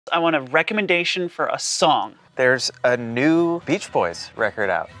I want a recommendation for a song. There's a new Beach Boys record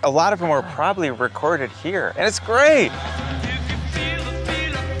out. A lot of them were probably recorded here, and it's great.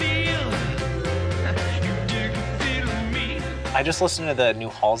 I just listened to the new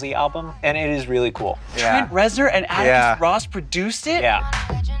HALSEY album, and it is really cool. Trent Reznor and Atticus Ross produced it? Yeah.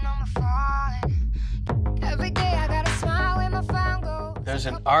 There's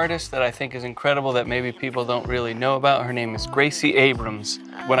an artist that I think is incredible that maybe people don't really know about. Her name is Gracie Abrams.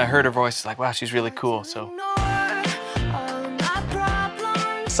 When I heard her voice, it's like, wow, she's really cool. So.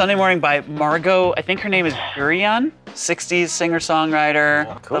 Sunday Morning by Margot, I think her name is Durian, 60s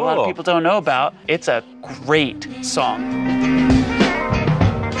singer-songwriter that a lot of people don't know about. It's a great song.